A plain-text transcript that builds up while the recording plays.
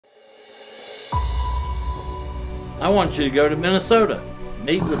I want you to go to Minnesota,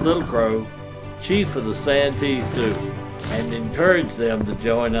 meet with Little Crow, chief of the Santee Sioux, and encourage them to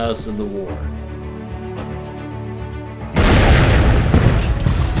join us in the war.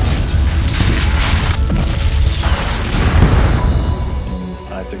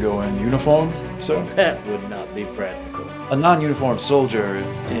 I have to go in uniform, sir? That would not be practical. A non-uniformed soldier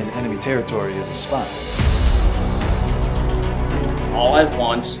in enemy territory is a spy. All at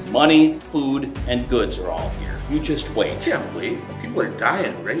once, money, food, and goods are all here. You just wait. Can't wait. People are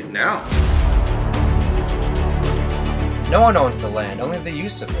dying right now. No one owns the land, only the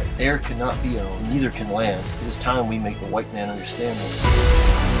use of it. Air cannot be owned, neither can land. It is time we make the white man understand this.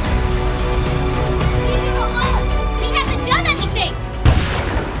 Leave him alone! He hasn't done anything!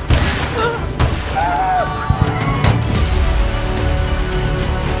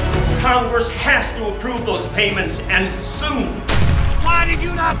 Congress has to approve those payments, and soon. Why did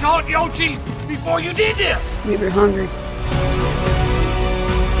you not talk to your chief before you did this? We were hungry.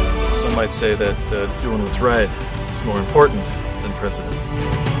 Some might say that doing what's right is more important than precedence.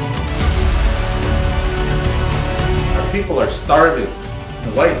 Our people are starving.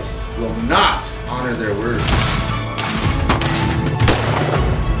 The whites will not honor their word.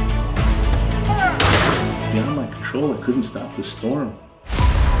 Beyond my control, I couldn't stop the storm.